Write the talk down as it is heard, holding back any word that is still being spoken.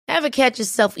Ever catch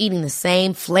yourself eating the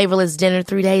same flavorless dinner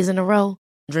 3 days in a row?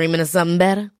 Dreaming of something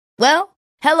better? Well,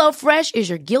 HelloFresh is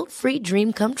your guilt-free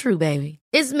dream come true, baby.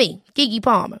 It's me, Keke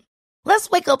Palmer. Let's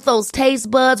wake up those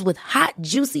taste buds with hot,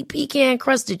 juicy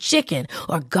pecan-crusted chicken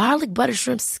or garlic butter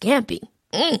shrimp scampi.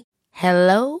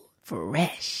 Hello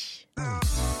Fresh.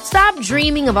 Stop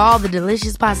dreaming of all the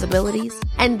delicious possibilities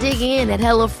and dig in at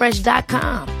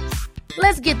HelloFresh.com.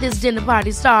 Let's get this dinner party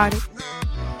started.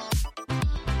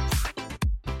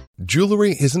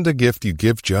 Jewelry isn't a gift you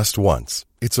give just once.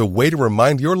 It's a way to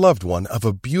remind your loved one of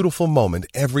a beautiful moment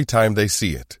every time they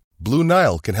see it. Blue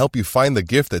Nile can help you find the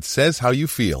gift that says how you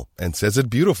feel and says it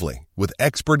beautifully, with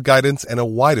expert guidance and a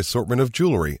wide assortment of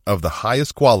jewelry of the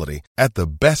highest quality at the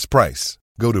best price.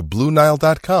 Go to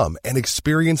BlueNile.com and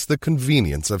experience the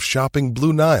convenience of shopping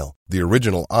Blue Nile, the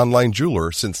original online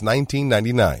jeweler since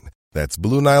 1999. That's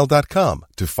BlueNile.com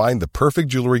to find the perfect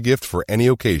jewelry gift for any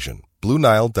occasion.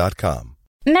 BlueNile.com.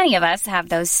 Many of us have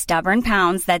those stubborn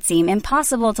pounds that seem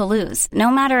impossible to lose,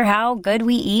 no matter how good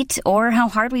we eat or how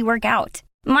hard we work out.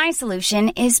 My solution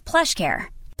is PlushCare.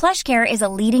 PlushCare is a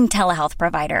leading telehealth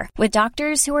provider with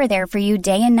doctors who are there for you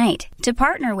day and night to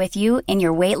partner with you in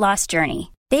your weight loss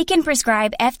journey. They can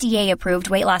prescribe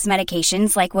FDA-approved weight loss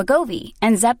medications like Wegovy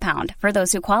and Zepbound for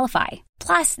those who qualify.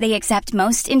 Plus, they accept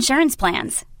most insurance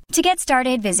plans. To get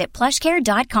started, visit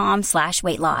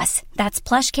plushcare.com/weightloss. That's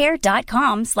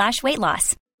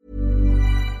plushcare.com/weightloss.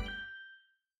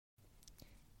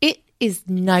 It is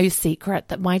no secret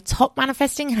that my top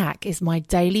manifesting hack is my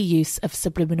daily use of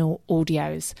subliminal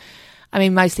audios. I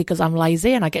mean, mostly because I'm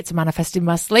lazy and I get to manifest in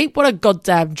my sleep. What a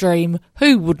goddamn dream.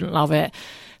 Who wouldn't love it?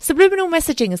 Subliminal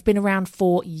messaging has been around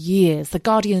for years. The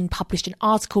Guardian published an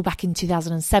article back in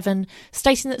 2007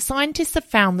 stating that scientists have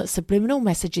found that subliminal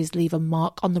messages leave a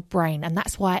mark on the brain, and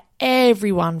that's why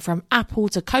everyone from Apple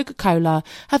to Coca-Cola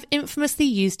have infamously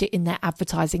used it in their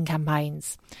advertising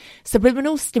campaigns.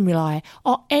 Subliminal stimuli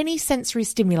are any sensory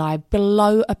stimuli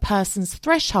below a person's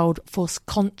threshold for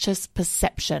conscious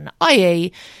perception,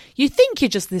 i.e., you think you're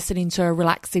just listening to a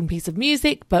relaxing piece of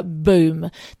music, but boom,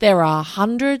 there are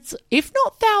hundreds, if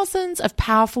not thousands, of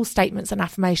powerful statements and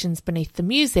affirmations beneath the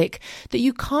music that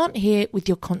you can't hear with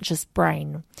your conscious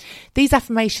brain. These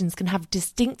affirmations can have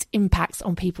distinct impacts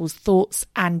on people's thoughts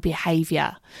and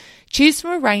behaviour. Choose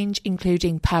from a range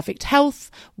including perfect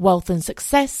health, wealth and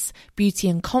success, beauty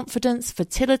and confidence,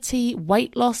 fertility,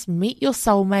 weight loss, meet your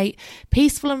soulmate,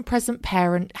 peaceful and present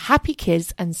parent, happy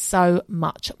kids, and so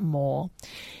much more.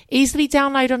 Easily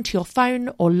download onto your phone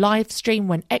or live stream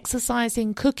when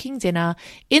exercising, cooking dinner,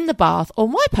 in the bath, or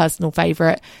my personal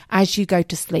favourite, as you go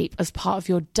to sleep as part of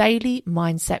your daily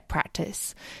mindset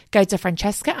practice. Go to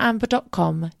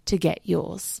francescaamber.com to get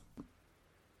yours.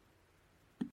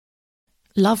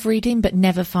 Love reading but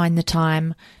never find the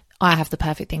time? I have the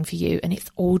perfect thing for you, and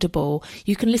it's Audible.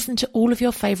 You can listen to all of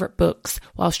your favourite books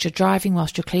whilst you're driving,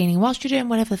 whilst you're cleaning, whilst you're doing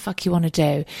whatever the fuck you want to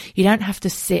do. You don't have to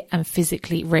sit and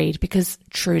physically read because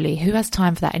truly, who has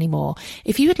time for that anymore?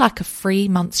 If you would like a free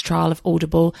month's trial of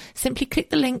Audible, simply click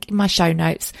the link in my show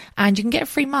notes and you can get a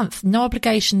free month. No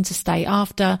obligation to stay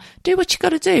after. Do what you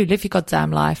got to do. Live your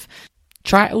goddamn life.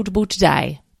 Try Audible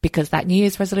today because that New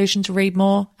Year's resolution to read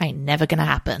more ain't never going to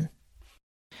happen.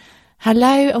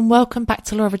 Hello and welcome back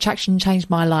to Law of Attraction Changed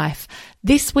My Life.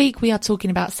 This week we are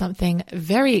talking about something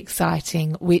very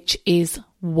exciting, which is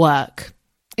work.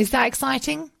 Is that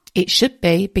exciting? It should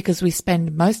be, because we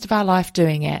spend most of our life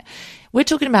doing it. We're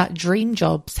talking about dream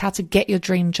jobs, how to get your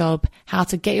dream job, how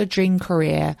to get your dream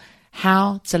career,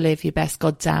 how to live your best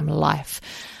goddamn life.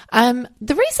 The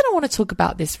reason I want to talk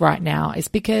about this right now is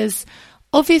because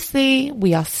obviously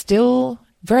we are still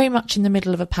very much in the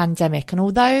middle of a pandemic, and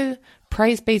although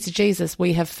praise be to Jesus,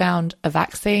 we have found a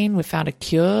vaccine, we've found a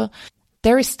cure,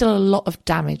 there is still a lot of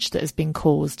damage that has been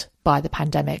caused by the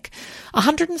pandemic.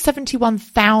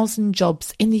 171,000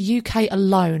 jobs in the UK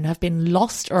alone have been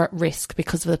lost or at risk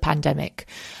because of the pandemic.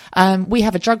 We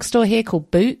have a drugstore here called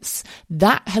Boots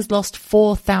that has lost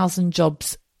 4,000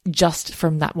 jobs just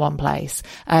from that one place.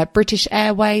 British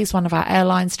Airways, one of our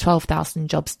airlines, 12,000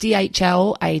 jobs.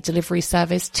 DHL, a delivery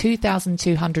service,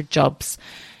 2,200 jobs.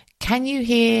 Can you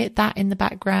hear that in the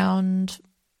background?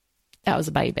 That was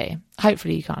a baby.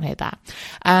 Hopefully you can't hear that.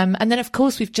 And then, of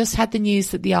course, we've just had the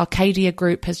news that the Arcadia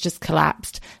Group has just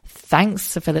collapsed.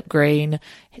 Thanks to Philip Green,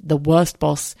 the worst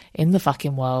boss in the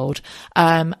fucking world.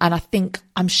 And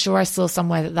I'm sure I saw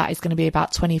somewhere that is going to be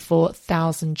about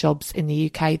 24,000 jobs in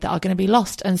the UK that are going to be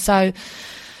lost. And so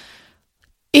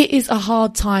it is a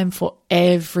hard time for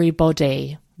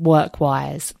everybody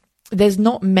work-wise. There's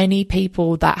not many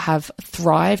people that have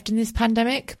thrived in this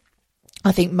pandemic.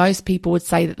 I think most people would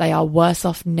say that they are worse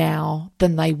off now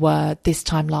than they were this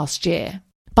time last year.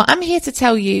 But I'm here to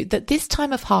tell you that this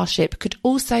time of hardship could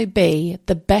also be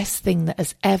the best thing that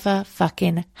has ever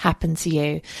fucking happened to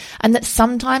you. And that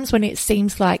sometimes when it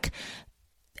seems like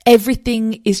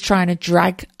everything is trying to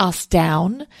drag us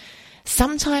down,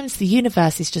 sometimes the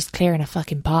universe is just clearing a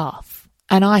fucking path.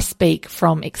 And I speak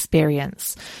from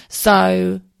experience.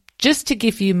 So just to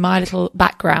give you my little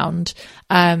background,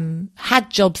 had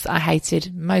jobs that I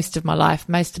hated most of my life,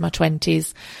 most of my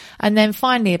 20s. And then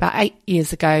finally, about 8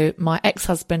 years ago, my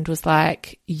ex-husband was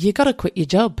like, you got to quit your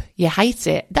job. You hate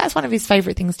it. That's one of his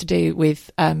favourite things to do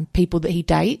with people that he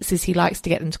dates, is he likes to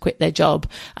get them to quit their job.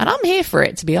 And I'm here for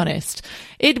it, to be honest.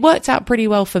 It worked out pretty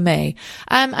well for me.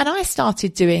 And I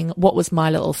started doing what was my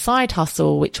little side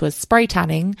hustle, which was spray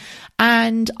tanning.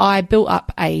 And I built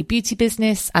up a beauty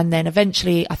business. And then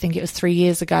eventually, I think it was 3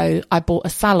 years ago, I bought a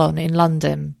salon in London.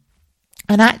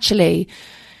 And actually,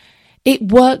 it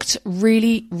worked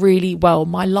really, really well.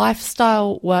 My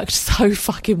lifestyle worked so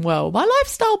fucking well. My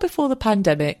lifestyle before the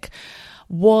pandemic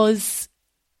was,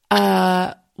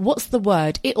 what's the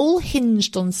word? It all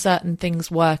hinged on certain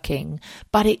things working,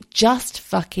 but it just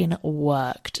fucking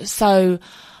worked. So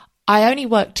I only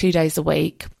worked 2 days a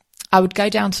week. I would go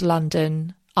down to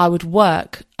London. I would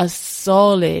work a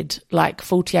solid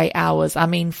 48 hours. I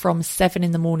mean, from 7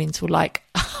 in the morning till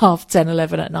 10:30,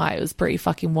 11 at night. It was pretty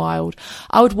fucking wild.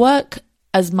 I would work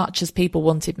as much as people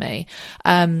wanted me.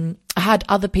 I had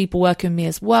other people working with me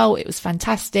as well. It was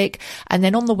fantastic. And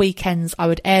then on the weekends, I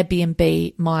would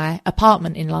Airbnb my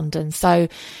apartment in London. So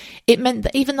it meant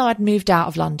that even though I'd moved out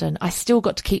of London, I still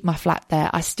got to keep my flat there.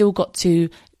 I still got to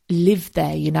live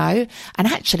there, you know. And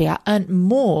actually I earned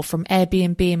more from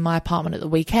Airbnb in my apartment at the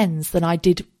weekends than I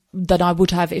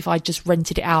would have if I just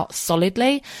rented it out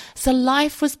solidly. So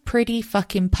life was pretty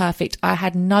fucking perfect. I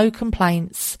had no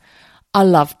complaints. I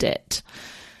loved it.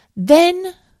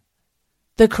 Then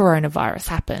the coronavirus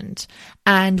happened,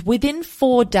 and within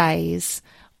 4 days,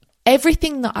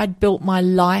 everything that I'd built my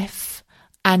life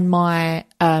and my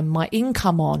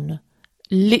income on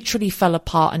literally fell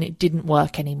apart, and it didn't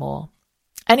work anymore.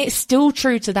 And it's still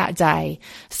true to that day.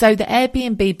 So the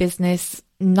Airbnb business,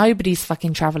 nobody's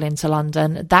fucking traveling to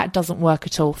London. That doesn't work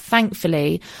at all.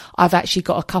 Thankfully, I've actually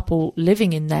got a couple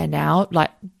living in there now,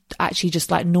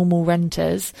 just normal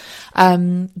renters.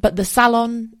 But the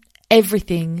salon,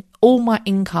 everything, all my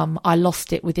income, I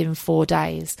lost it within 4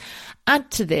 days.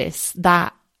 Add to this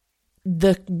that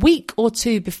the week or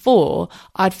two before,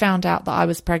 I'd found out that I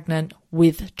was pregnant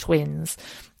with twins.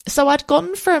 So I'd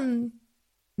gone from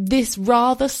this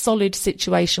rather solid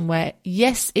situation where,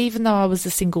 yes, even though I was a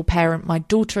single parent, my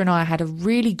daughter and I had a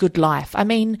really good life. I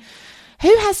mean,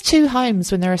 who has 2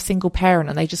 homes when they're a single parent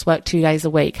and they just work 2 days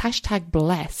a week?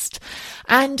 #blessed.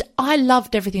 And I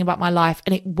loved everything about my life,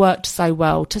 and it worked so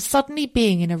well, to suddenly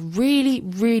being in a really,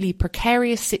 really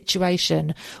precarious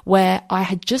situation where I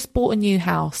had just bought a new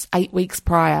house 8 weeks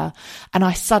prior, and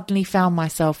I suddenly found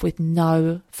myself with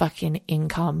no fucking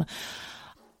income.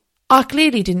 I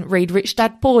clearly didn't read Rich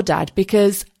Dad Poor Dad,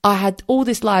 because I had all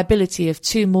this liability of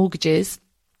 2 mortgages.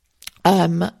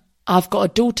 I've got a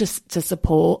daughter to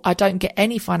support. I don't get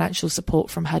any financial support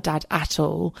from her dad at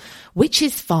all, which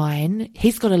is fine.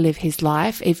 He's got to live his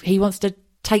life. If he wants to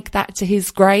take that to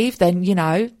his grave, then, you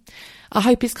know, I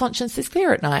hope his conscience is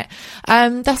clear at night.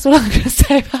 That's what I'm going to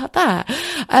say about that.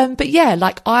 But yeah,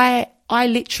 I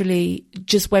literally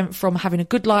just went from having a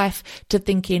good life to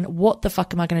thinking, what the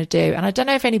fuck am I going to do? And I don't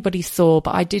know if anybody saw,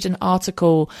 but I did an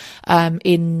article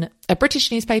in a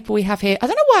British newspaper we have here. I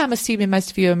don't know why I'm assuming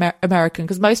most of you are American,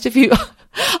 because most of you,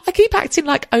 I keep acting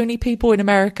like only people in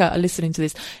America are listening to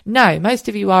this. No, most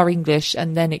of you are English,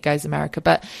 and then it goes America.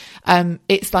 But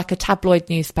it's like a tabloid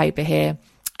newspaper here.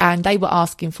 And they were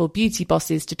asking for beauty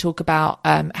bosses to talk about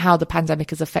how the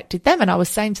pandemic has affected them. And I was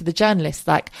saying to the journalists,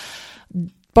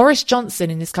 Boris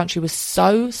Johnson in this country was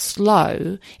so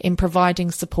slow in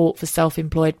providing support for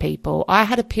self-employed people. I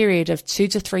had a period of 2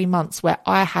 to 3 months where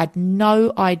I had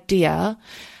no idea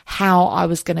how I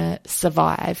was going to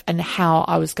survive and how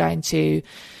I was going to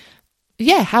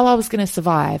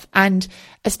survive. And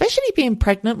especially being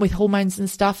pregnant with hormones and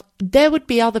stuff, there would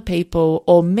be other people,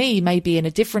 or me maybe in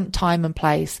a different time and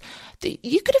place, that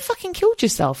you could have fucking killed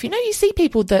yourself. You know, you see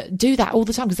people that do that all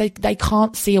the time because they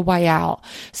can't see a way out.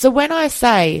 So when I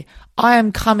say I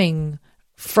am coming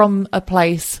from a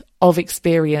place of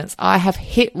experience, I have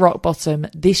hit rock bottom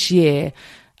this year.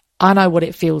 I know what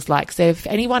it feels like. So if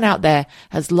anyone out there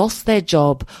has lost their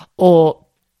job, or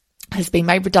has been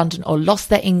made redundant, or lost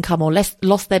their income, or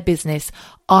lost their business,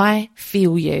 I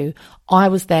feel you. I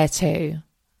was there too.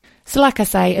 So like I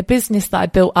say, a business that I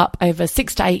built up over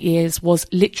 6 to 8 years was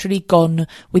literally gone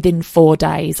within 4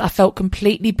 days. I felt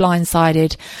completely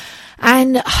blindsided.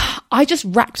 And I just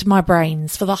racked my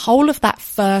brains for the whole of that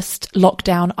first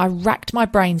lockdown. I racked my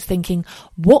brains thinking,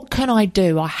 what can I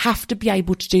do? I have to be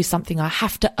able to do something. I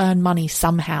have to earn money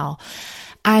somehow.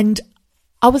 And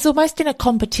I was almost in a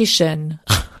competition,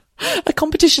 a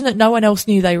competition that no one else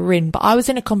knew they were in, but I was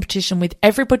in a competition with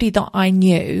everybody that I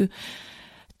knew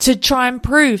to try and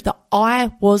prove that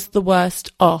I was the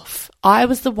worst off. I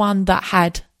was the one that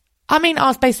I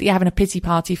was basically having a pity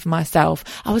party for myself.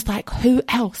 I was like, who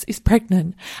else is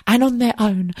pregnant and on their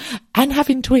own and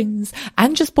having twins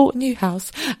and just bought a new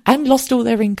house and lost all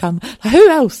their income? Like, who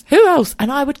else? Who else?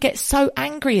 And I would get so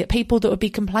angry at people that would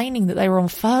be complaining that they were on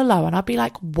furlough. And I'd be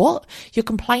like, what? You're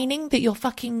complaining that you're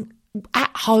fucking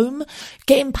at home,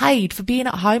 getting paid for being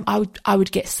at home? I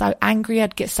would get so angry.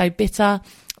 I'd get so bitter.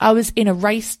 I was in a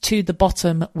race to the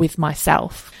bottom with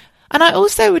myself. And I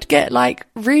also would get like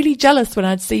really jealous when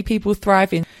I'd see people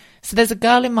thriving. So there's a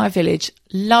girl in my village,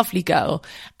 lovely girl,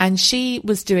 and she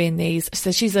was doing these.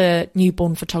 So she's a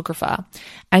newborn photographer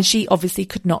and she obviously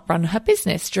could not run her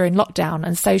business during lockdown.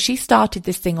 And so she started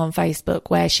this thing on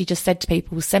Facebook where she just said to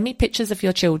people, send me pictures of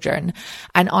your children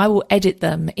and I will edit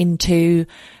them into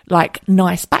like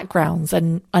nice backgrounds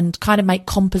and kind of make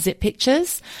composite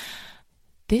pictures.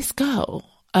 This girl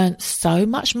earned so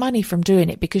much money from doing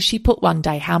it because she put one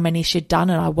day how many she'd done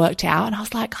and I worked it out and I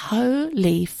was like,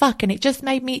 holy fuck. And it just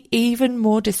made me even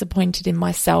more disappointed in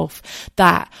myself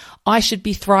that I should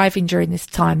be thriving during this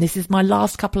time. This is my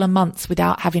last couple of months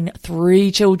without having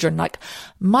 3 children. Like,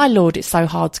 my Lord, it's so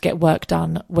hard to get work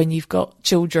done when you've got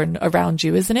children around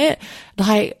you, isn't it?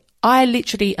 Like, I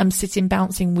literally am sitting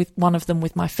bouncing with one of them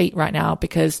with my feet right now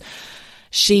because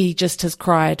she just has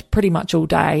cried pretty much all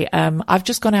day. I've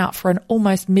just gone out for an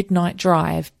almost midnight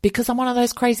drive because I'm one of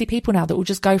those crazy people now that will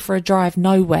just go for a drive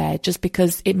nowhere just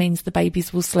because it means the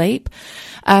babies will sleep.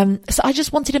 So I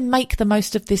just wanted to make the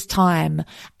most of this time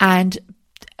and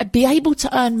be able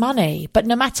to earn money. But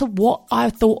no matter what I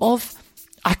thought of,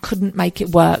 I couldn't make it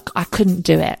work. I couldn't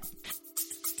do it.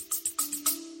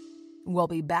 We'll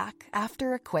be back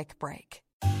after a quick break.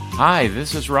 Hi,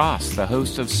 this is Ross, the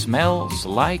host of Smells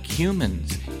Like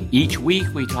Humans. Each week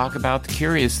we talk about the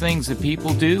curious things that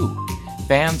people do.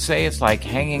 Fans say it's like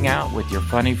hanging out with your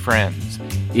funny friends.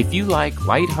 If you like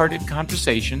lighthearted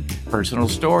conversation, personal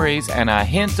stories, and a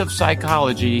hint of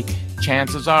psychology,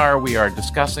 chances are we are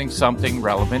discussing something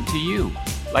relevant to you,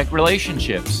 like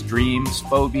relationships, dreams,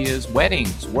 phobias,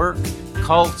 weddings, work,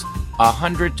 cults,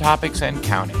 100 topics and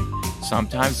counting.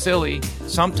 Sometimes silly,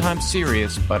 sometimes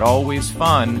serious, but always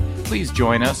fun. Please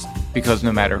join us, because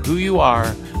no matter who you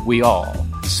are, we all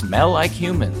smell like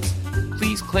humans.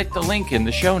 Please click the link in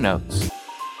the show notes.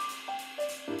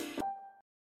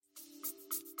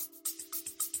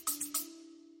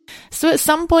 So at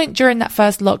some point during that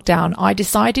first lockdown, I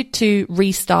decided to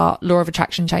restart Law of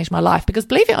Attraction Changed My Life because,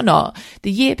 believe it or not,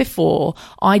 the year before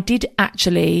I did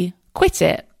actually quit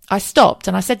it. I stopped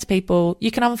and I said to people,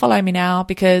 you can unfollow me now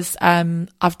because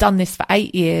I've done this for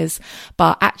 8 years,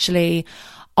 but actually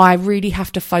I really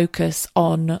have to focus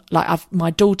on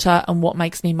my daughter and what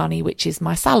makes me money, which is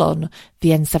my salon,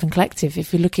 the N7 Collective.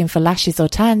 If you're looking for lashes or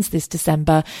tans this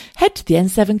December, head to the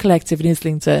N7 Collective in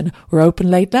Islington. We're open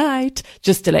late night,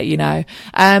 just to let you know.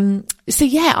 So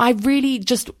yeah, I really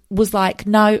just was like,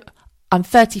 no, I'm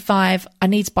 35. I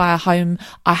need to buy a home.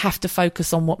 I have to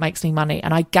focus on what makes me money.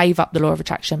 And I gave up the Law of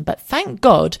Attraction. But thank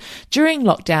God, during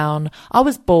lockdown, I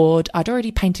was bored. I'd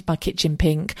already painted my kitchen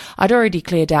pink. I'd already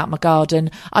cleared out my garden.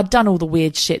 I'd done all the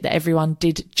weird shit that everyone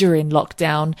did during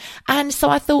lockdown. And so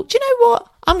I thought, do you know what?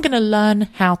 I'm going to learn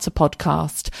how to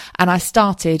podcast. And I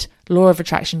started Law of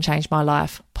Attraction Changed My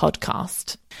Life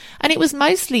podcast. And it was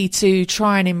mostly to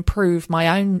try and improve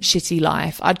my own shitty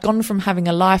life. I'd gone from having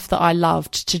a life that I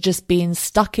loved to just being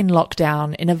stuck in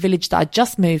lockdown in a village that I'd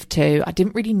just moved to. I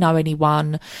didn't really know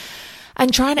anyone.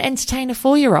 And trying to entertain a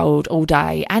 4-year-old all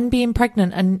day and being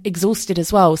pregnant and exhausted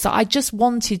as well. So I just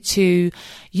wanted to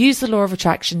use the Law of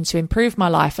Attraction to improve my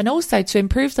life and also to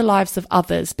improve the lives of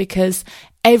others because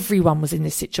everyone was in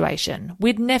this situation.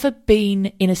 We'd never been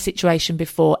in a situation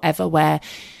before ever where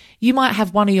you might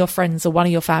have one of your friends or one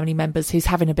of your family members who's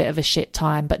having a bit of a shit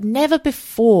time, but never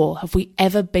before have we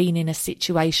ever been in a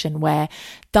situation where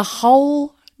the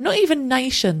whole, not even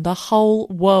nation, the whole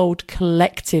world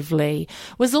collectively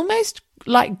was almost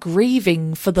like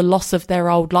grieving for the loss of their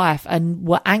old life and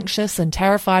were anxious and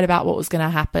terrified about what was going to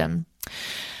happen.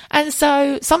 And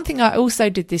so something I also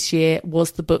did this year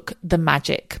was the book The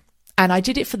Magic. And I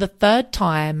did it for the third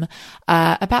time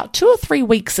about 2 or 3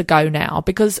 weeks ago now,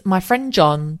 because my friend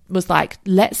John was like,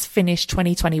 let's finish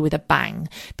 2020 with a bang,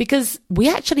 because we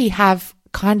actually have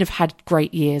kind of had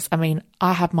great years. I mean,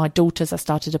 I have my daughters. I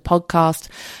started a podcast.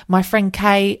 My friend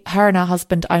Kay, her and her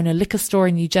husband own a liquor store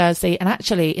in New Jersey. And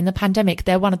actually in the pandemic,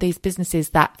 they're one of these businesses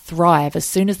that thrive. As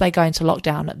soon as they go into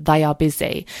lockdown, they are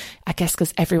busy. I guess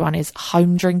because everyone is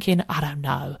home drinking. I don't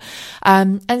know.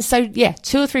 And so,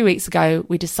 2 or 3 weeks ago,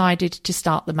 we decided to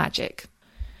start the Magic.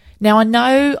 Now, I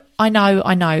know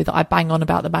that I bang on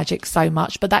about the Magic so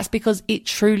much, but that's because it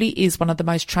truly is one of the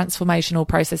most transformational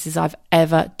processes I've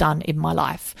ever done in my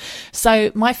life.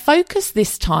 So my focus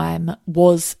this time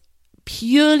was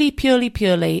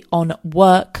purely on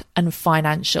work and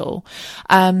financial.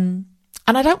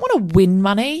 And I don't want to win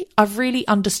money. I've really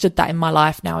understood that in my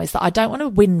life now, is that I don't want to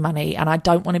win money and I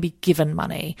don't want to be given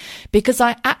money, because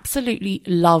I absolutely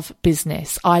love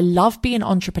business. I love being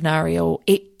entrepreneurial.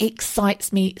 It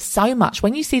excites me so much.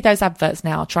 When you see those adverts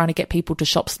now trying to get people to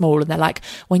shop small, and they're like,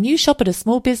 when you shop at a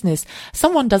small business,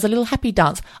 someone does a little happy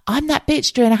dance. I'm that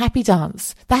bitch doing a happy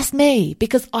dance. That's me,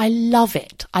 because I love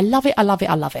it. I love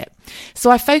it. So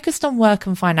I focused on work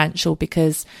and financial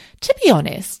because, to be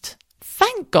honest,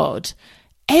 thank God,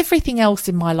 everything else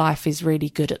in my life is really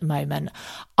good at the moment.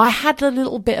 I had a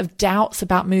little bit of doubts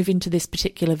about moving to this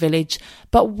particular village,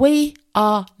 but we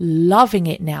are loving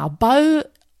it now. Bo,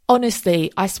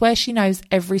 honestly, I swear she knows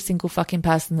every single fucking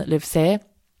person that lives here.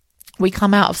 We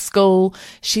come out of school.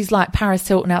 She's like Paris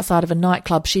Hilton outside of a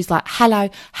nightclub. She's like, hello,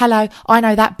 I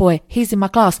know that boy. He's in my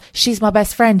class. She's my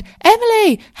best friend.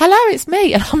 Emily, hello, it's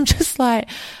me. And I'm just like,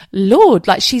 Lord,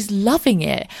 like, she's loving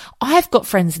it. I've got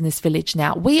friends in this village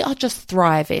now. We are just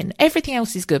thriving. Everything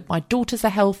else is good. My daughters are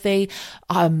healthy.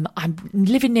 I'm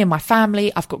living near my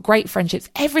family. I've got great friendships.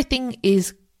 Everything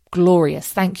is glorious.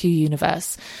 Thank you,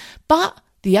 universe. But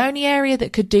the only area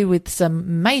that could do with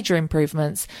some major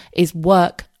improvements is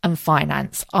work and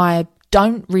finance. I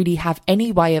don't really have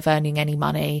any way of earning any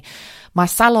money. My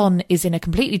salon is in a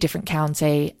completely different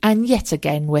county, and yet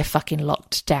again, we're fucking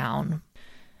locked down.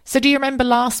 So do you remember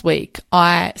last week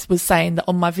I was saying that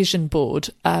on my vision board,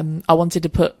 I wanted to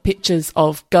put pictures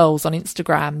of girls on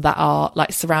Instagram that are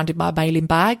like surrounded by mailing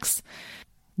bags?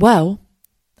 Well,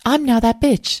 I'm now that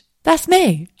bitch. That's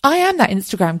me. I am that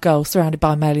Instagram girl surrounded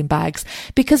by mailing bags,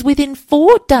 because within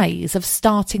 4 days of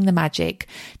starting the Magic,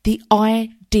 the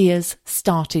ideas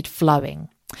started flowing.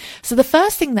 So the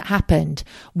first thing that happened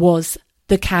was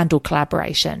the candle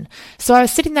collaboration. So I was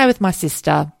sitting there with my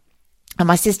sister, and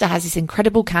my sister has this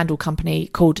incredible candle company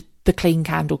called the Clean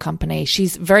Candle Company.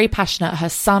 She's very passionate. Her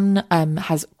son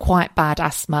has quite bad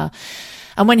asthma.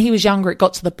 And when he was younger, it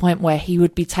got to the point where he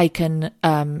would be taken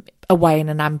away in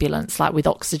an ambulance, like with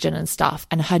oxygen and stuff.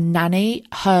 And her nanny,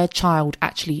 her child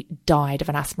actually died of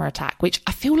an asthma attack, which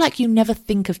I feel like you never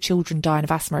think of children dying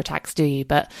of asthma attacks, do you?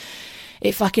 But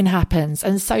it fucking happens.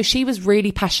 And so she was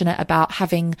really passionate about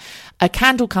having a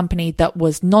candle company that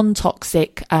was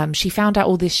non-toxic. She found out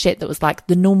all this shit that was like,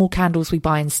 the normal candles we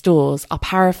buy in stores are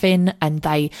paraffin, and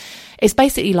it's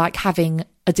basically like having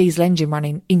a diesel engine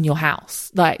running in your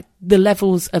house. Like, the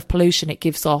levels of pollution it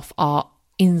gives off are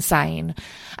insane.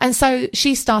 And so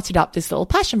she started up this little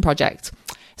passion project.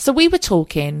 So we were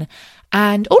talking,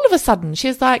 and all of a sudden she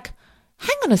was like,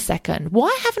 hang on a second,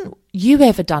 why haven't you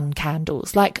ever done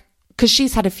candles? Like, because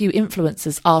she's had a few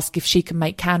influencers ask if she can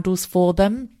make candles for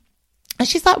them. And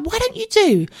she's like, why don't you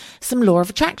do some law of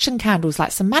attraction candles,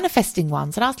 like some manifesting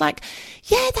ones? And I was like,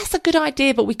 yeah, that's a good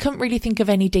idea, but we couldn't really think of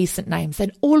any decent names.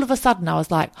 Then all of a sudden I was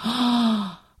like,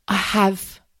 oh, I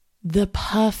have the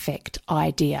perfect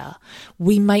idea.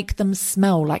 We make them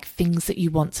smell like things that you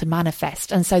want to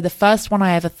manifest. And so the first one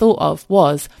I ever thought of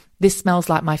was, this smells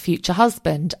like my future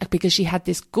husband, because she had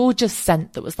this gorgeous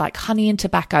scent that was like honey and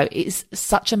tobacco. It's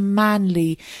such a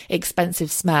manly,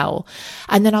 expensive smell.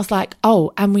 And then I was like,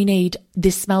 oh, and we need,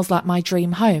 this smells like my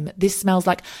dream home. This smells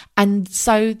like, and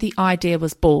so the idea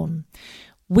was born.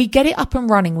 We get it up and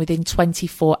running within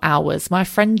 24 hours. My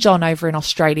friend John over in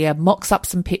Australia mocks up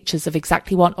some pictures of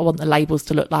exactly what I want the labels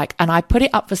to look like. And I put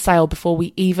it up for sale before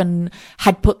we even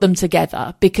had put them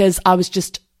together, because I was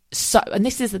just so, and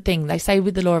this is the thing, they say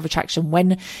with the law of attraction,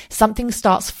 when something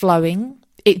starts flowing,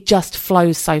 it just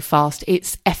flows so fast.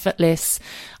 It's effortless.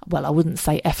 Well, I wouldn't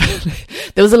say effortless.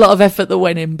 There was a lot of effort that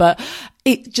went in, but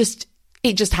it just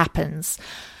happens.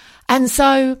 And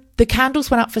so the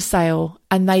candles went up for sale,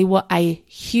 and they were a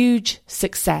huge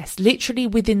success. Literally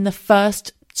within the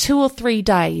first 2 or 3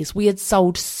 days, we had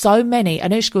sold so many.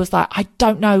 Anushka was like, I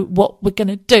don't know what we're going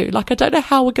to do. Like, I don't know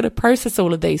how we're going to process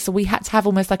all of these. So we had to have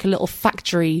almost like a little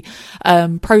factory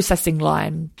processing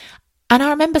line. And I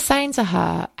remember saying to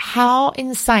her how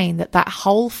insane that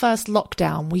whole first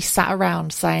lockdown we sat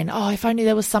around saying, oh, if only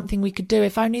there was something we could do,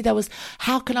 if only there was,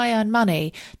 how can I earn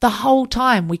money? The whole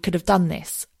time we could have done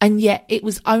this. And yet it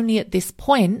was only at this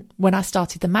point when I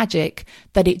started the magic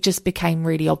that it just became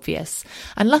really obvious.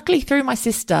 And luckily through my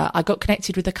sister, I got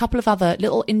connected with a couple of other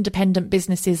little independent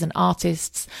businesses and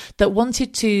artists that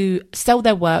wanted to sell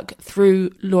their work through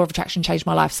Law of Attraction Changed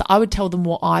My Life. So I would tell them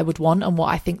what I would want and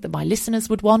what I think that my listeners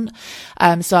would want.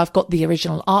 So I've got the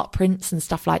original art prints and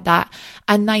stuff like that,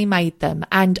 and they made them.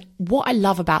 And what I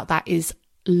love about that is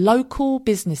local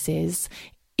businesses,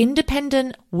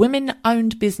 independent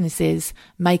women-owned businesses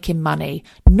making money,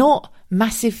 not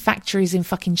massive factories in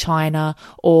fucking China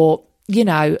or, you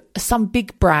know, some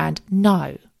big brand.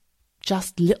 No,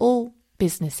 just little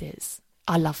businesses.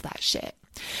 I love that shit.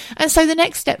 And so the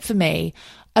next step for me,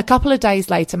 a couple of days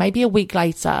later, maybe a week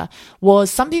later,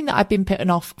 was something that I've been putting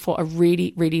off for a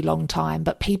really, really long time.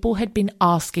 But people had been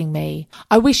asking me,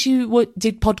 I wish you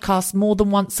did podcasts more than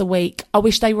once a week. I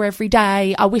wish they were every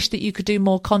day. I wish that you could do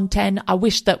more content. I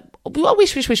wish.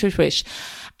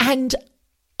 And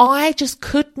I just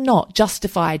could not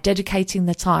justify dedicating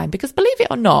the time because, believe it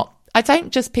or not, I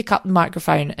don't just pick up the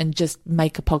microphone and just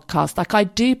make a podcast. Like, I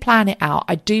do plan it out.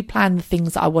 I do plan the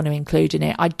things that I want to include in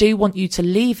it. I do want you to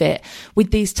leave it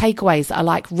with these takeaways that are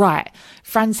like, right,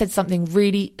 Fran said something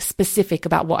really specific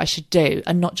about what I should do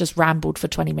and not just rambled for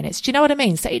 20 minutes. Do you know what I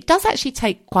mean? So it does actually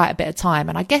take quite a bit of time.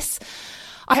 And I guess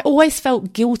I always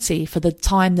felt guilty for the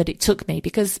time that it took me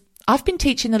because I've been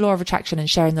teaching the Law of Attraction and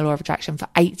sharing the Law of Attraction for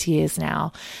 8 years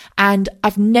now. And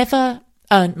I've never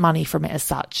earned money from it as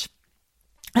such.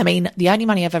 I mean, the only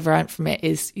money I've ever earned from it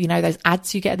is, you know, those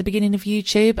ads you get at the beginning of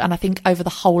YouTube. And I think over the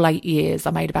whole 8 years,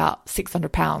 I made about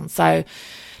 £600. So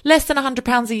less than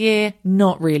 £100 a year,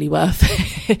 not really worth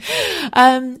it.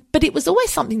 But it was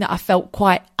always something that I felt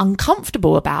quite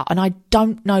uncomfortable about. And I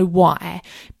don't know why,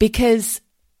 because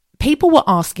people were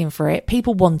asking for it.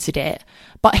 People wanted it.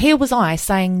 But here was I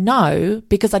saying no,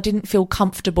 because I didn't feel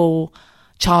comfortable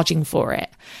charging for it.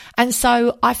 And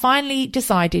so I finally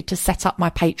decided to set up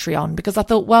my Patreon because I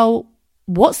thought, well,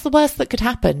 what's the worst that could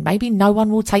happen? Maybe no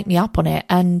one will take me up on it.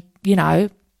 And, you know,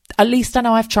 at least I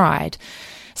know I've tried.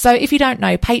 So if you don't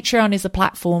know, Patreon is a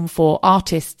platform for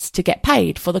artists to get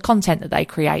paid for the content that they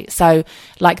create. So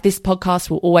like this podcast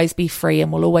will always be free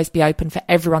and will always be open for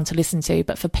everyone to listen to.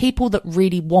 But for people that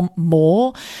really want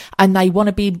more and they want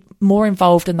to be more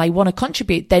involved and they want to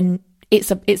contribute, then it's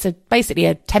basically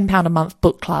a £10 a month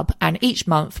book club. And each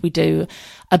month we do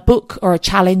a book or a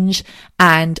challenge.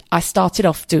 And I started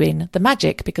off doing the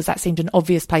magic because that seemed an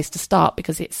obvious place to start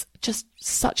because it's just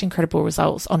such incredible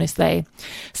results, honestly.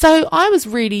 So I was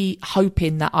really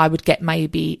hoping that I would get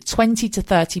maybe 20 to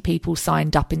 30 people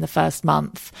signed up in the first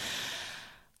month.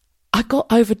 I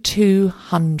got over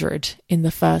 200 in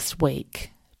the first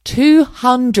week.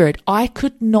 200. I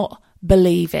could not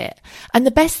believe it. And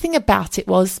the best thing about it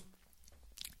was,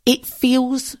 it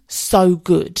feels so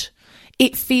good.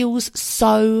 It feels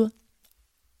so,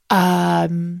 I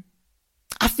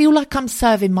feel like I'm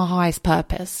serving my highest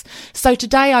purpose. So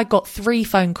today I got 3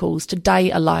 phone calls today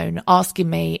alone asking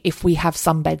me if we have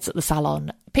sunbeds at the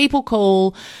salon. People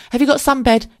call, have you got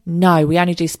sunbed? No, we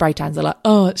only do spray tans. They're like,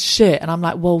 oh, it's shit. And I'm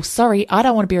like, well, sorry, I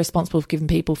don't want to be responsible for giving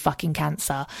people fucking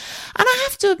cancer. And I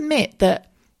have to admit that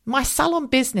my salon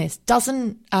business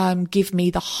doesn't give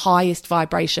me the highest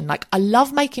vibration. Like, I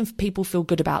love making people feel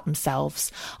good about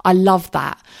themselves. I love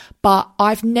that. But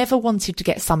I've never wanted to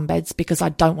get sunbeds because I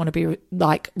don't want to be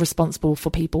responsible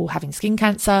for people having skin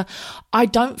cancer. I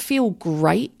don't feel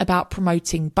great about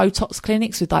promoting Botox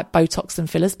clinics with like Botox and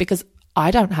fillers because I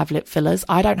don't have lip fillers.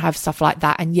 I don't have stuff like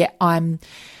that. And yet I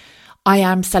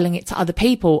am selling it to other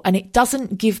people, and it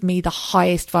doesn't give me the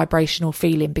highest vibrational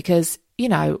feeling because, you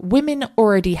know, women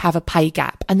already have a pay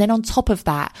gap. And then on top of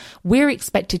that, we're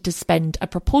expected to spend a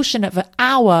proportion of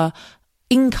our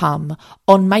income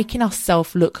on making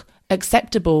ourselves look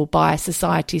acceptable by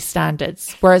society's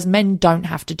standards, whereas men don't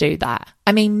have to do that.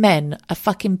 I mean, men, a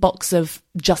fucking box of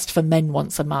Just for Men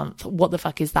once a month. What the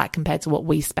fuck is that compared to what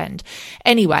we spend?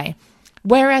 Anyway,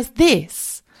 whereas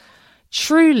this,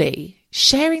 truly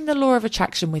sharing the Law of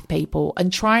Attraction with people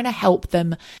and trying to help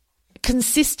them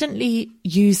consistently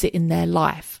use it in their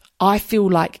life, I feel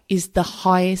like is the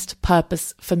highest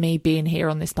purpose for me being here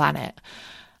on this planet.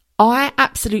 I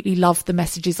absolutely love the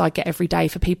messages I get every day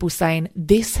for people saying,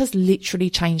 this has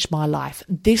literally changed my life.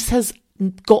 This has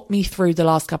got me through the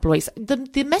last couple of weeks.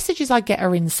 The messages I get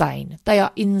are insane. They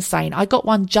are insane. I got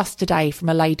one just today from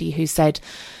a lady who said,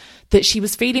 that she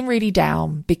was feeling really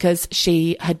down because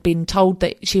she had been told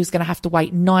that she was going to have to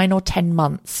wait 9 or 10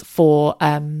 months for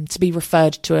to be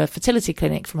referred to a fertility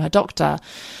clinic from her doctor.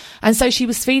 And so she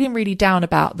was feeling really down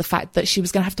about the fact that she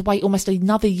was going to have to wait almost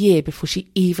another year before she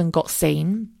even got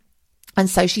seen. And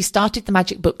so she started the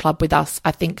Magic Book Club with us,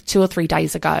 I think 2 or 3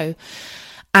 days ago.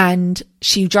 And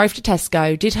she drove to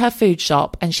Tesco, did her food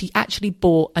shop, and she actually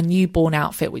bought a newborn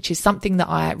outfit, which is something that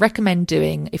I recommend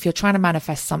doing if you're trying to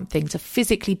manifest something, to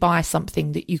physically buy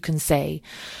something that you can see.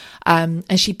 And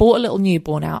she bought a little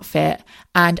newborn outfit,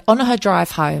 and on her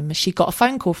drive home, she got a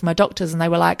phone call from her doctors, and they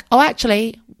were like, oh,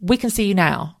 actually, we can see you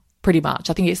now, pretty much.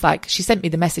 I think it's like, she sent me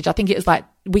the message. I think it was like,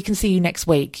 we can see you next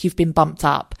week. You've been bumped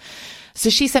up. So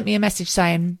she sent me a message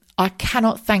saying, I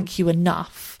cannot thank you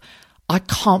enough. I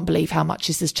can't believe how much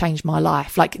this has changed my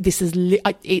life. Like, this is,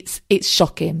 it's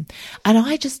shocking. And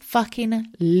I just fucking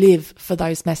live for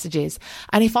those messages.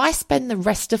 And if I spend the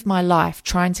rest of my life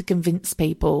trying to convince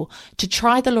people to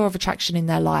try the law of attraction in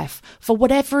their life for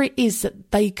whatever it is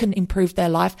that they can improve their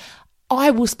life,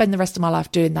 I will spend the rest of my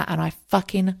life doing that. And I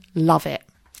fucking love it.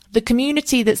 The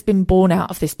community that's been born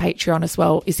out of this Patreon as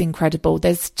well is incredible.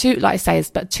 There's like I say, it's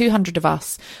about 200 of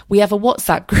us. We have a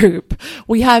WhatsApp group.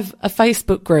 We have a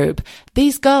Facebook group.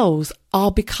 These girls are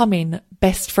becoming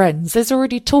best friends. There's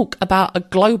already talk about a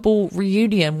global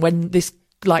reunion when this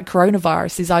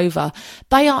coronavirus is over.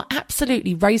 They are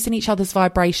absolutely raising each other's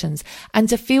vibrations. And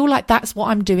to feel like that's what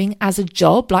I'm doing as a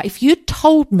job, like if you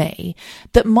told me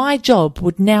that my job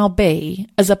would now be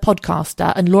as a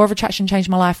podcaster and Law of Attraction Changed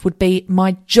My Life would be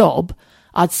my job,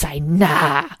 I'd say,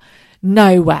 nah,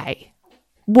 no way.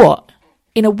 What?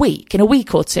 In a week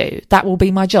or two, that will be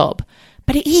my job.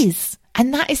 But it is.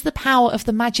 And that is the power of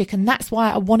the magic. And that's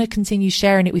why I want to continue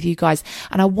sharing it with you guys.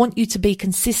 And I want you to be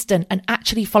consistent and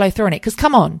actually follow through on it. Because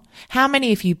come on, how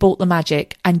many of you bought the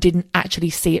magic and didn't actually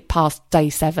see it past day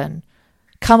 7?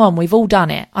 Come on, we've all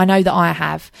done it. I know that I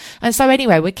have. And so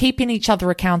anyway, we're keeping each other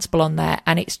accountable on there.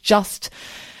 And it's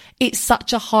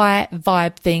such a high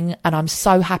vibe thing. And I'm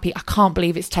so happy. I can't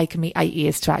believe it's taken me 8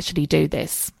 years to actually do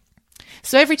this.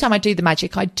 So every time I do the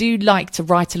magic, I do like to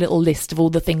write a little list of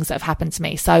all the things that have happened to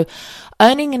me. So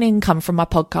earning an income from my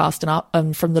podcast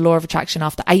and from the Law of Attraction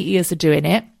after 8 years of doing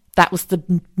it, that was the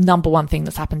number one thing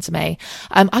that's happened to me.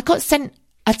 I got sent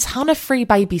a ton of free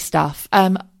baby stuff.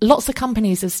 Lots of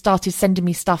companies have started sending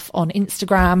me stuff on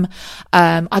Instagram.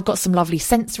 I got some lovely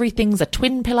sensory things, a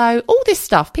twin pillow, all this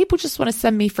stuff. People just want to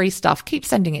send me free stuff. Keep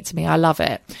sending it to me. I love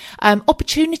it.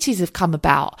 Opportunities have come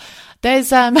about.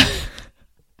 There's...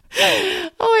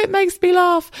 Oh, it makes me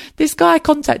laugh. This guy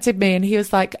contacted me and he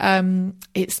was like,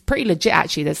 it's pretty legit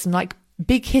actually. There's some like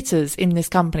big hitters in this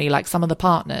company, like some of the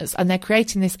partners, and they're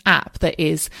creating this app that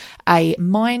is a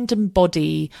mind and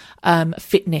body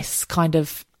fitness kind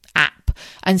of app.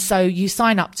 And so you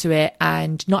sign up to it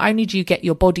and not only do you get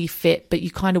your body fit, but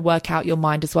you kind of work out your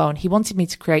mind as well. And he wanted me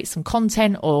to create some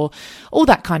content or all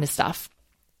that kind of stuff.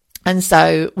 And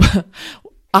so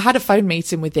I had a phone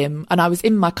meeting with him and I was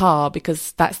in my car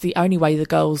because that's the only way the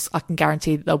girls, I can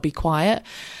guarantee that they'll be quiet.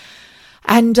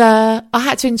 And I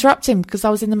had to interrupt him because I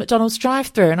was in the McDonald's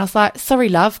drive-thru and I was like, sorry,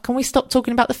 love, can we stop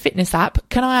talking about the fitness app?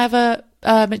 Can I have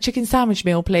a chicken sandwich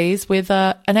meal, please, with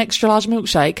an extra large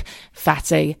milkshake?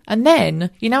 Fatty. And then,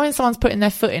 you know when someone's putting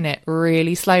their foot in it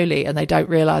really slowly and they don't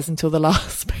realise until the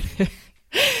last minute?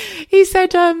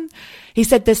 He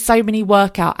said there's so many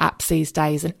workout apps these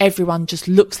days and everyone just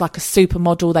looks like a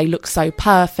supermodel. They look so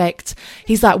perfect.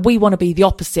 He's like, we want to be the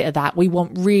opposite of that. We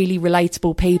want really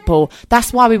relatable people.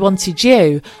 That's why we wanted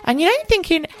you. And you know, you're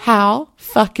thinking, how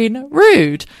fucking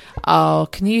rude. Oh,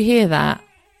 can you hear that?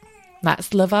 That's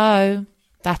Laveau.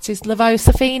 That is Laveau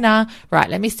Safina. Right,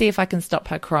 let me see if I can stop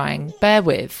her crying. Bear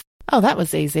with. Oh, that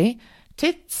was easy.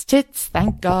 Tits, tits,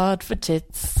 thank God for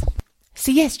tits.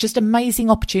 So yes, just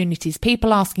amazing opportunities.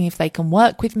 People asking if they can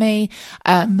work with me.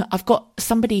 I've got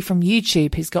somebody from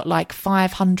YouTube who's got like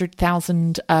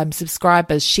 500,000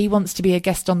 subscribers. She wants to be a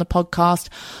guest on the podcast.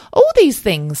 All these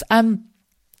things.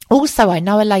 Also, I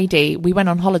know a lady, we went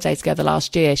on holiday together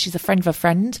last year. She's a friend of a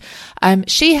friend.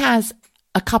 She has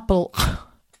a couple...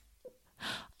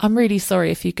 I'm really sorry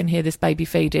if you can hear this baby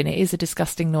feeding. It is a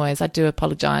disgusting noise. I do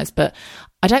apologise, but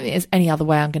I don't think there's any other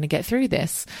way I'm going to get through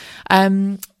this.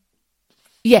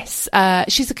 Yes,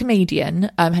 she's a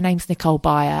comedian. Her name's Nicole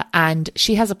Byer, and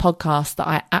she has a podcast that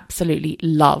I absolutely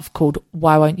love called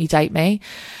Why Won't You Date Me?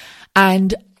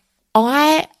 And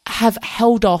I have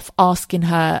held off asking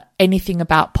her anything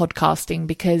about podcasting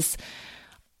because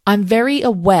I'm very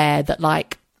aware that,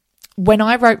 like, when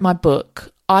I wrote my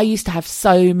book, I used to have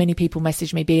so many people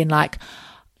message me being like,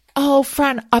 oh,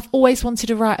 Fran, I've always wanted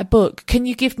to write a book. Can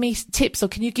you give me tips, or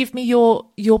can you give me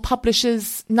your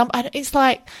publisher's number? And it's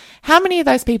like, how many of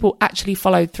those people actually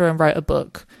followed through and wrote a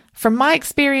book? From my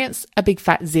experience, a big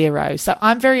fat zero. So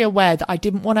I'm very aware that I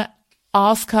didn't want to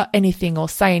ask her anything or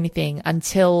say anything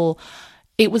until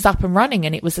it was up and running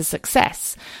and it was a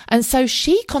success. And so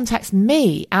she contacts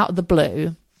me out of the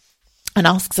blue and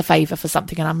asks a favour for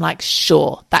something, and I'm like,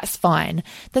 sure, that's fine.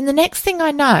 Then the next thing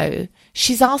I know,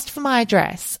 she's asked for my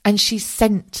address and she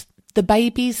sent the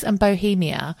Babies and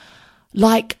Bohemia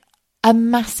like a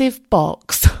massive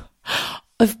box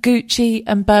of Gucci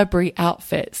and Burberry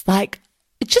outfits, like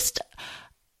just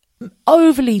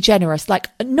overly generous, like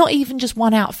not even just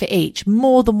one outfit each,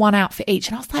 more than one outfit each.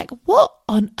 And I was like, what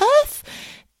on earth?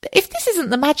 If this isn't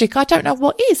the magic, I don't know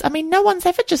what is. I mean, no one's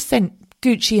ever just sent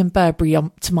Gucci and Burberry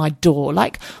to my door.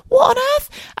 Like, what on earth?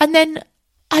 And then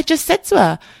I just said to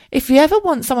her, if you ever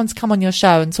want someone to come on your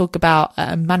show and talk about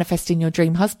manifesting your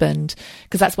dream husband,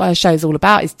 because that's what her show is all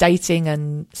about, is dating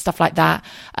and stuff like that,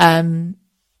 I'm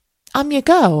your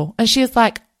girl. And she was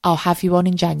like, I'll have you on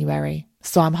in January.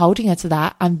 So I'm holding her to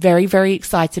that. I'm very, very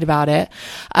excited about it.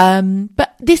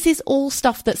 But this is all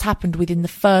stuff that's happened within the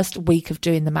first week of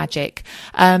doing the magic.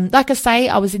 Like I say,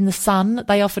 I was in the Sun.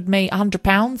 They offered me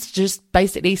 £100 to just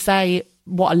basically say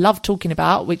what I love talking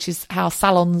about, which is how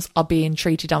salons are being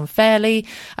treated unfairly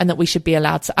and that we should be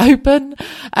allowed to open.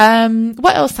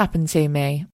 What else happened to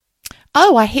me?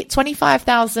 Oh, I hit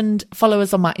 25,000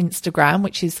 followers on my Instagram,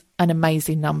 which is an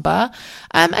amazing number.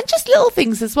 And just little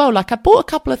things as well. Like I bought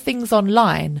a couple of things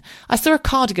online. I saw a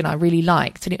cardigan I really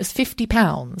liked and it was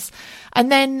 £50. And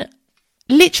then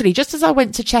literally just as I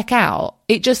went to check out,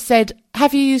 it just said,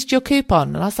 have you used your coupon?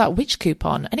 And I was like, which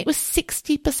coupon? And it was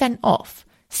 60% off.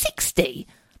 60?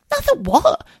 I thought,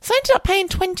 what? So I ended up paying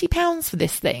 £20 for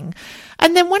this thing.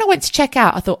 And then when I went to check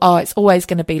out, I thought, oh, it's always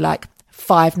going to be like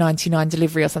 $5.99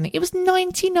 delivery or something. It was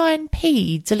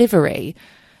 99p delivery.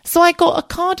 So I got a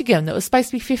cardigan that was supposed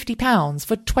to be £50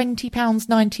 for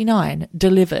 £20.99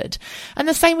 delivered. And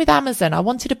the same with Amazon. I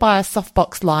wanted to buy a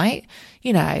softbox light,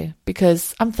 you know,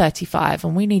 because I'm 35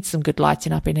 and we need some good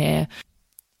lighting up in here.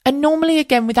 And normally,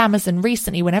 again, with Amazon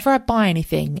recently, whenever I buy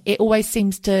anything, it always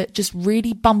seems to just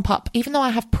really bump up. Even though I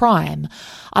have Prime,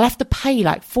 I'll have to pay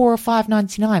like $4 or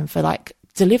 $5.99 for like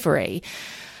delivery.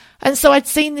 And so I'd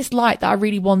seen this light that I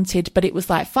really wanted, but it was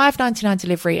like $5.99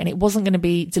 delivery and it wasn't going to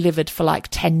be delivered for like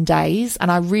 10 days. And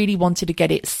I really wanted to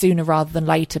get it sooner rather than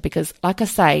later because, like I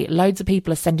say, loads of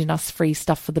people are sending us free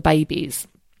stuff for the babies.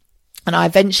 And I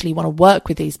eventually want to work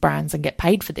with these brands and get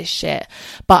paid for this shit.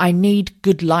 But I need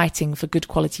good lighting for good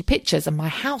quality pictures. And my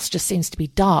house just seems to be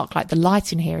dark. Like the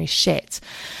lighting here is shit.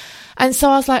 And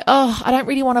so I was like, oh, I don't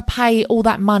really want to pay all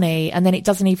that money. And then it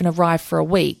doesn't even arrive for a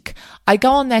week. I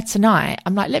go on there tonight.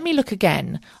 I'm like, let me look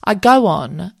again. I go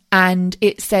on and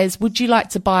it says, would you like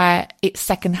to buy it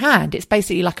secondhand? It's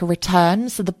basically like a return.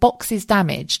 So the box is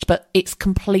damaged, but it's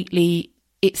completely,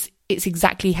 it's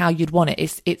exactly how you'd want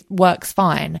it. It works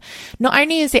fine. Not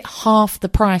only is it half the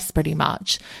price pretty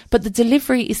much, but the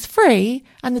delivery is free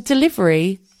and the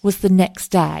delivery was the next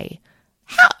day.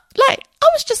 How, like, I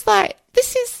was just like,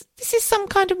 this is some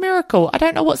kind of miracle. I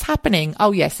don't know what's happening.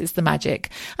 Oh yes, it's the magic.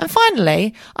 And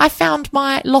finally, I found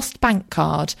my lost bank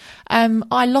card.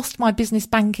 I lost my business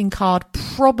banking card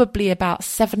probably about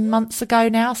 7 months ago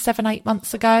now, 7-8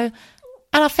 months ago.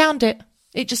 And I found it.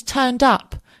 It just turned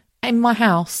up in my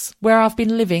house where I've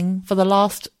been living for the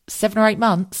last 7 or 8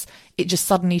 months. It just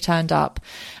suddenly turned up.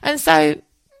 And so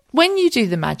when you do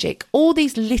the magic, all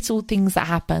these little things that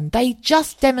happen, they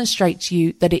just demonstrate to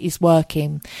you that it is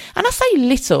working. And I say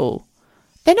little,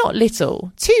 they're not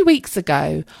little. 2 weeks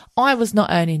ago, I was not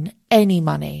earning any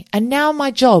money. And now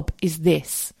my job is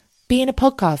this, being a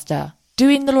podcaster,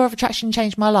 doing the Law of Attraction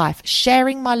changed my life,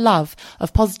 sharing my love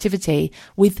of positivity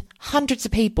with hundreds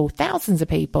of people, thousands of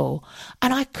people.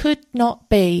 And I could not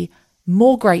be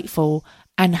more grateful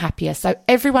and happier. So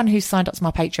everyone who's signed up to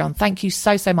my Patreon, thank you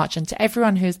so, so much. And to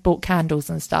everyone who has bought candles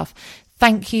and stuff,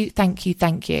 thank you, thank you,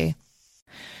 thank you.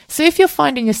 So if you're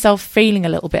finding yourself feeling a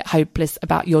little bit hopeless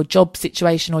about your job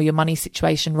situation or your money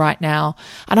situation right now,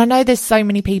 and I know there's so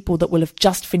many people that will have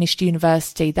just finished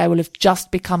university, they will have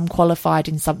just become qualified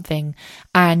in something,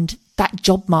 and that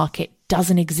job market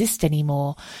doesn't exist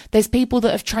anymore. There's people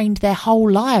that have trained their whole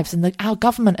lives and our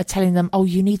government are telling them, oh,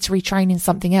 you need to retrain in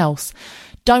something else.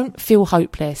 Don't feel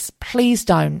hopeless. Please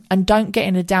don't. And don't get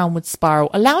in a downward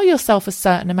spiral. Allow yourself a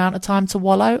certain amount of time to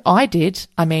wallow. I did.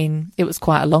 I mean, it was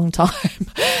quite a long time.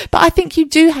 But I think you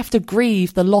do have to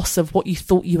grieve the loss of what you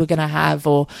thought you were going to have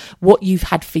or what you've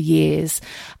had for years.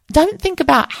 Don't think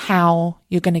about how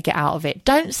you're going to get out of it.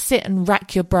 Don't sit and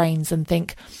rack your brains and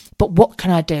think, but what can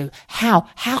I do? How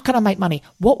can I make money?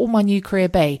 What will my new career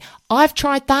be? I've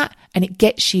tried that and it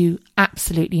gets you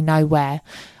absolutely nowhere.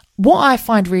 What I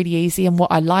find really easy and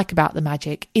what I like about the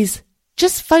magic is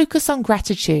just focus on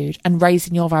gratitude and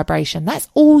raising your vibration. That's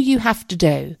all you have to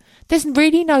do. There's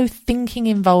really no thinking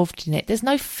involved in it. There's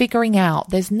no figuring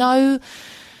out.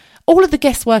 All of the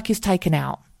guesswork is taken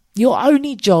out. Your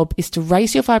only job is to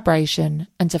raise your vibration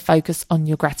and to focus on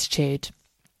your gratitude.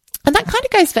 And that kind of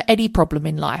goes for any problem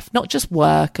in life, not just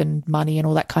work and money and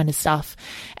all that kind of stuff.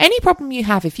 Any problem you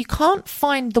have, if you can't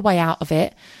find the way out of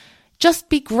it, just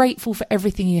be grateful for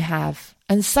everything you have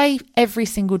and say every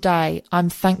single day, I'm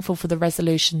thankful for the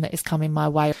resolution that is coming my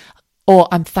way, or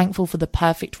I'm thankful for the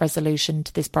perfect resolution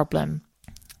to this problem.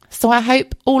 So I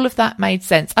hope all of that made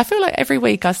sense. I feel like every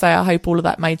week I say I hope all of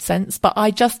that made sense, but I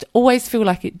just always feel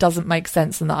like it doesn't make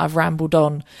sense and that I've rambled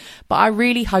on. But I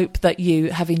really hope that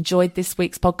you have enjoyed this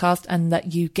week's podcast and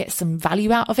that you get some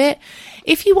value out of it.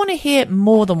 If you want to hear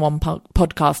more than one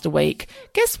podcast a week,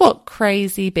 guess what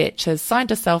crazy bitch has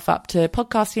signed herself up to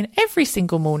podcasting every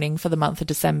single morning for the month of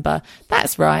December?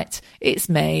 That's right, it's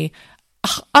me.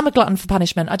 I'm a glutton for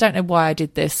punishment. I don't know why I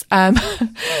did this,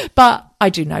 but I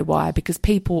do know why, because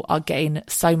people are getting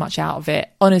so much out of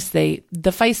it. Honestly, the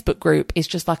Facebook group is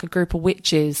just like a group of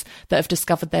witches that have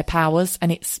discovered their powers,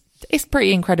 and it's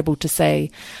pretty incredible to see.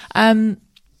 Doing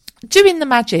the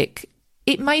magic,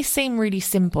 it may seem really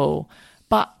simple,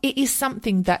 but it is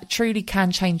something that truly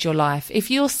can change your life. If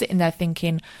you're sitting there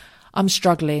thinking, I'm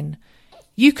struggling,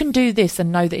 you can do this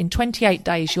and know that in 28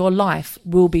 days, your life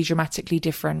will be dramatically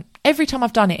different. Every time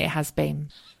I've done it, it has been.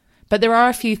 But there are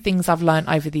a few things I've learned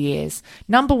over the years.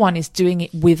 Number one is doing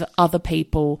it with other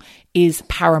people is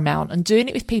paramount, and doing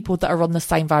it with people that are on the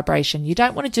same vibration. You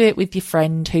don't want to do it with your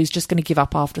friend who's just going to give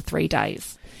up after 3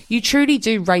 days. You truly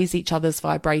do raise each other's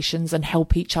vibrations and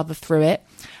help each other through it.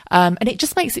 And it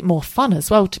just makes it more fun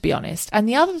as well, to be honest. And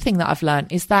the other thing that I've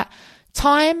learned is that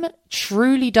time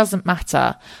truly doesn't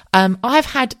matter. I've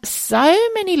had so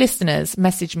many listeners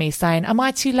message me saying, am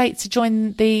I too late to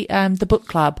join the book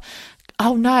club?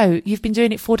 Oh no, you've been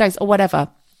doing it 4 days or whatever.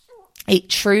 It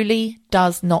truly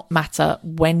does not matter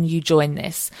when you join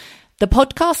this. The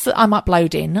podcasts that I'm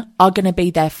uploading are going to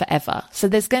be there forever. So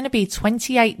there's going to be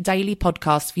 28 daily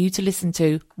podcasts for you to listen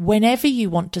to whenever you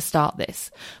want to start this.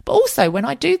 But also when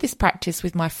I do this practice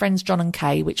with my friends John and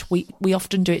Kay, which we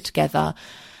often do it together,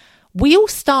 we all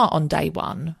start on day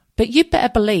 1, but you better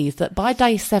believe that by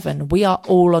day 7, we are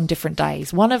all on different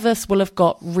days. One of us will have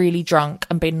got really drunk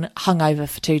and been hungover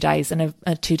for 2 days and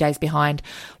 2 days behind.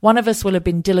 One of us will have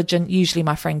been diligent, usually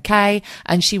my friend Kay,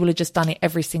 and she will have just done it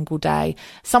every single day.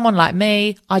 Someone like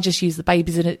me, I just use the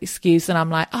babies as an excuse and I'm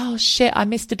like, oh shit, I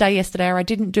missed a day yesterday, or I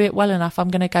didn't do it well enough, I'm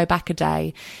going to go back a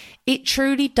day. It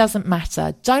truly doesn't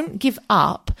matter. Don't give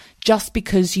up just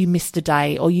because you missed a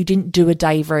day or you didn't do a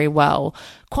day very well.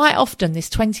 Quite often,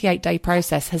 this 28-day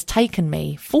process has taken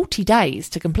me 40 days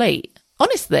to complete.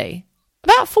 Honestly,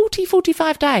 about 40,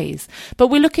 45 days. But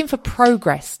we're looking for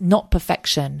progress, not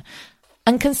perfection.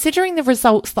 And considering the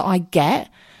results that I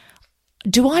get,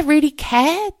 do I really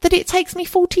care that it takes me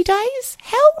 40 days?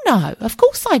 Hell no, of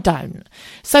course I don't.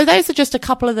 So those are just a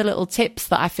couple of the little tips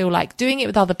that I feel like doing it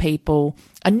with other people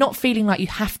and not feeling like you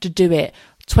have to do it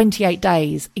 28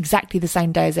 days, exactly the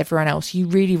same day as everyone else. You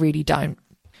really, really don't.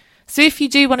 So if you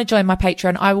do want to join my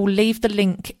Patreon, I will leave the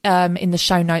link in the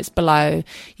show notes below.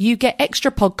 You get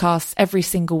extra podcasts every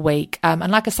single week. And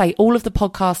like I say, all of the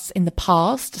podcasts in the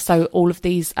past, so all of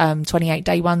these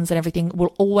 28-day ones and everything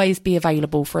will always be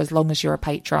available for as long as you're a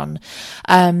patron.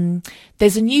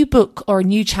 There's a new book or a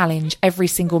new challenge every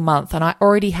single month, and I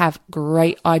already have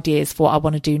great ideas for what I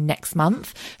want to do next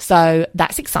month. So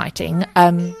that's exciting.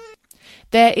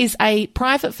 There is a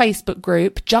private Facebook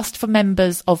group just for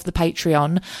members of the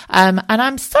Patreon. And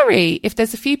I'm sorry if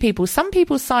there's a few people, some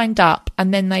people signed up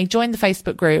and then they joined the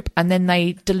Facebook group and then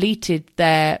they deleted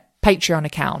their Patreon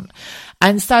account.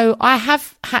 And so I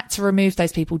have had to remove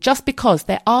those people just because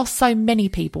there are so many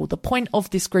people. The point of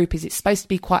this group is it's supposed to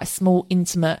be quite a small,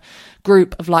 intimate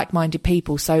group of like-minded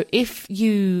people. So if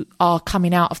you are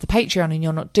coming out of the Patreon and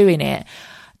you're not doing it,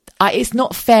 it's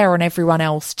not fair on everyone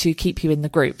else to keep you in the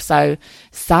group. So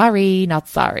sorry, not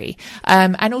sorry.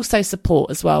 And also support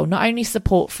as well. Not only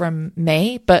support from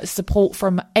me, but support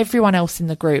from everyone else in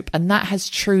the group. And that has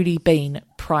truly been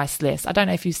priceless. I don't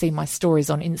know if you've seen my stories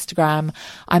on Instagram.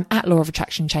 I'm at Law of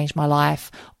Attraction Changed My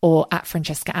Life or at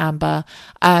Francesca Amber.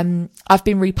 I've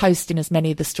been reposting as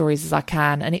many of the stories as I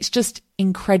can. And it's just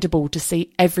incredible to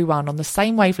see everyone on the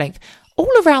same wavelength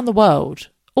all around the world,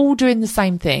 all doing the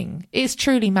same thing. It's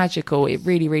truly magical. It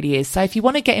really, really is. So if you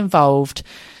want to get involved,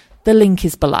 the link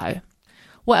is below.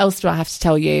 What else do I have to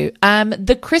tell you?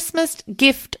 The Christmas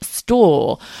gift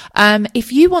store.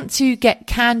 If you want to get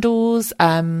candles,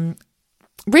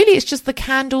 really it's just the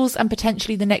candles and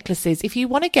potentially the necklaces. If you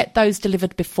want to get those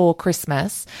delivered before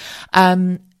Christmas,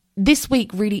 this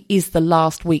week really is the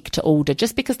last week to order,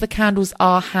 just because the candles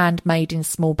are handmade in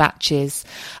small batches.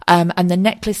 And the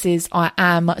necklaces, I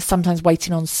am sometimes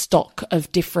waiting on stock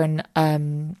of different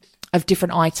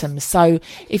items. So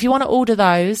if you want to order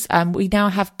those, we now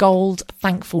have gold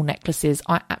thankful necklaces.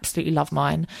 I absolutely love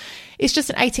mine. It's just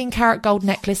an 18 karat gold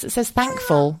necklace that says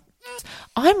thankful.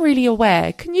 I'm really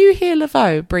aware. Can you hear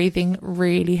Laveau breathing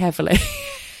really heavily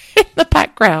in the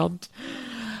background?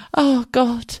 Oh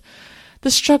God, the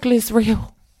struggle is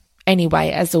real. Anyway,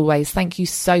 as always, thank you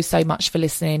so much for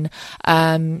listening.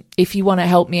 If you want to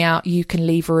help me out, you can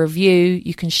leave a review,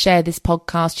 you can share this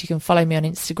podcast, you can follow me on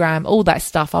Instagram, all that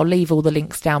stuff. I'll leave all the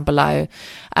links down below.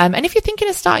 And if you're thinking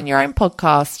of starting your own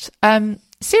podcast,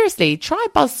 seriously, try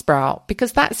Buzzsprout,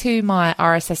 because that's who my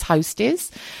RSS host is,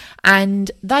 and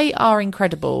they are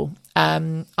incredible.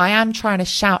 I am trying to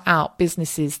shout out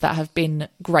businesses that have been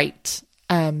great,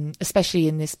 especially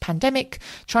in this pandemic,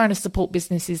 trying to support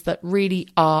businesses that really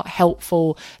are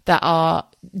helpful, that are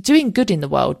doing good in the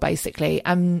world, basically.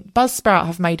 And Buzzsprout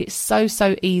have made it so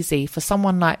easy for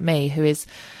someone like me, who is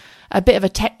a bit of a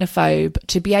technophobe,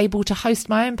 to be able to host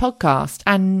my own podcast,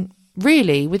 and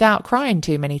really without crying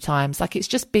too many times. Like, it's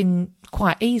just been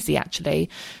quite easy, actually.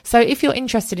 So if you're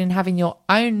interested in having your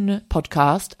own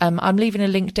podcast, I'm leaving a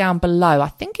link down below. I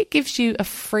think it gives you a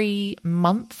free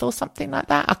month or something like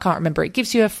that. I can't remember. It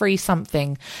gives you a free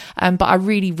something. But I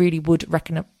really would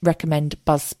recommend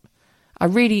Buzzsprout.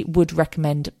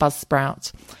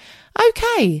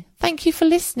 Okay, thank you for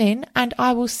listening, and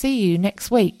I will see you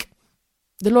next week.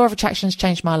 The law of attraction has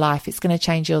changed my life. It's going to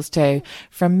change yours too.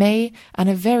 From me and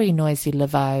a very noisy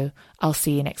Laveau, I'll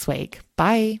see you next week.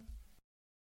 Bye.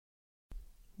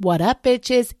 What up,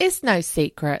 bitches? It's no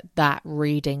secret that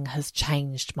reading has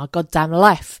changed my goddamn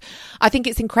life. I think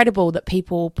it's incredible that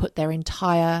people put their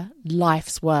entire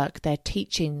life's work, their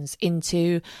teachings,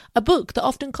 into a book that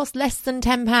often costs less than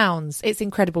 £10. It's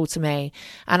incredible to me.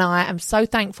 And I am so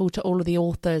thankful to all of the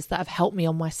authors that have helped me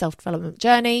on my self-development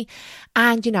journey.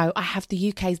 And, you know, I have the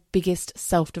UK's biggest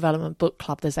self-development book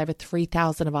club. There's over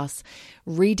 3,000 of us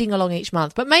reading along each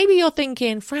month. But maybe you're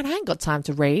thinking, Fran, I ain't got time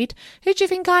to read. Who do you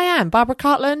think I am? Barbara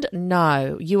Cartland?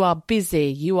 No, you are busy.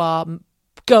 You are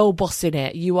girl bossing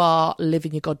it. You are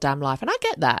living your goddamn life. And I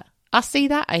get that. I see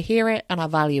that, I hear it, and I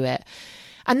value it.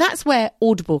 And that's where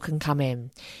Audible can come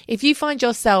in. If you find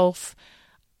yourself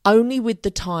only with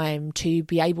the time to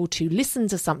be able to listen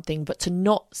to something, but to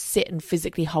not sit and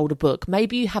physically hold a book,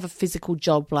 maybe you have a physical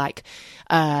job like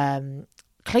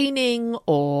cleaning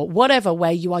or whatever,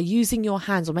 where you are using your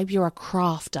hands, or maybe you're a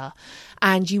crafter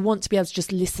and you want to be able to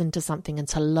just listen to something and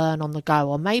to learn on the go,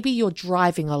 or maybe you're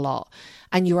driving a lot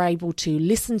and you're able to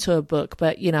listen to a book,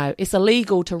 but you know, it's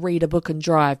illegal to read a book and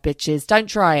drive, bitches. Don't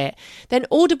try it. Then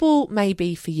Audible may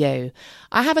be for you.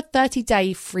 I have a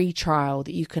 30-day free trial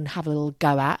that you can have a little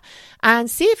go at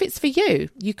and see if it's for you.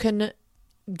 You can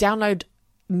download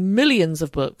millions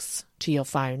of books to your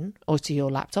phone or to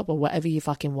your laptop or whatever you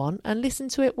fucking want and listen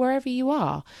to it wherever you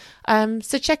are.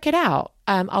 So check it out.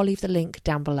 I'll leave the link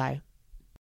down below.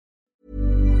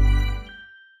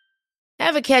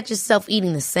 Ever catch yourself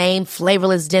eating the same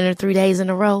flavorless dinner 3 days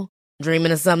in a row?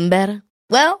 Dreaming of something better?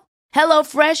 Well,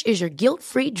 HelloFresh is your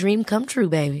guilt-free dream come true,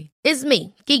 baby. It's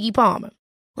me, Keke Palmer.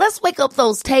 Let's wake up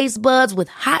those taste buds with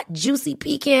hot, juicy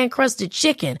pecan-crusted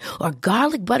chicken or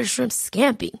garlic butter shrimp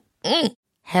scampi.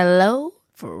 Hello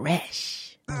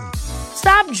Fresh.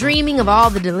 Stop dreaming of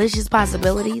all the delicious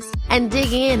possibilities and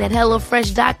dig in at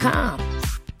HelloFresh.com.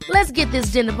 Let's get this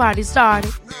dinner party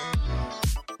started.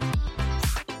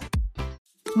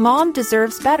 Mom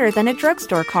deserves better than a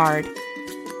drugstore card.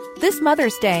 This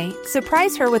Mother's Day,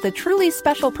 surprise her with a truly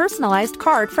special personalized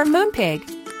card from Moonpig.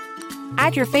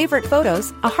 Add your favorite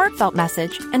photos, a heartfelt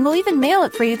message, and we'll even mail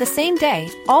it for you the same day,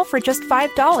 all for just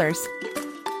 $5.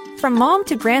 From mom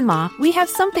to grandma, we have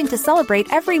something to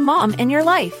celebrate every mom in your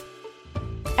life.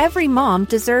 Every mom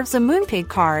deserves a Moonpig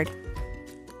card.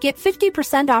 Get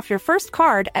 50% off your first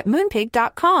card at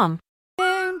Moonpig.com.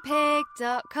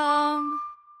 Moonpig.com.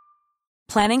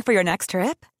 Planning for your next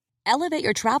trip? Elevate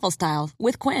your travel style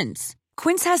with Quince.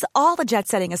 Quince has all the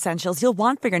jet-setting essentials you'll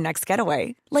want for your next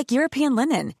getaway, like European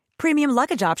linen, premium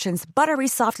luggage options, buttery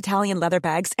soft Italian leather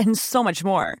bags, and so much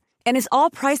more. And is all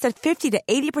priced at 50 to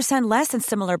 80% less than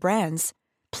similar brands.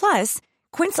 Plus,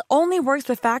 Quince only works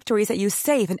with factories that use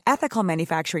safe and ethical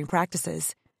manufacturing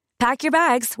practices. Pack your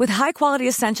bags with high-quality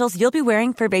essentials you'll be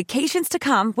wearing for vacations to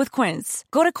come with Quince.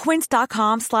 Go to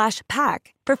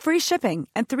quince.com/pack for free shipping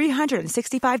and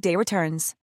 365-day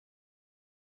returns.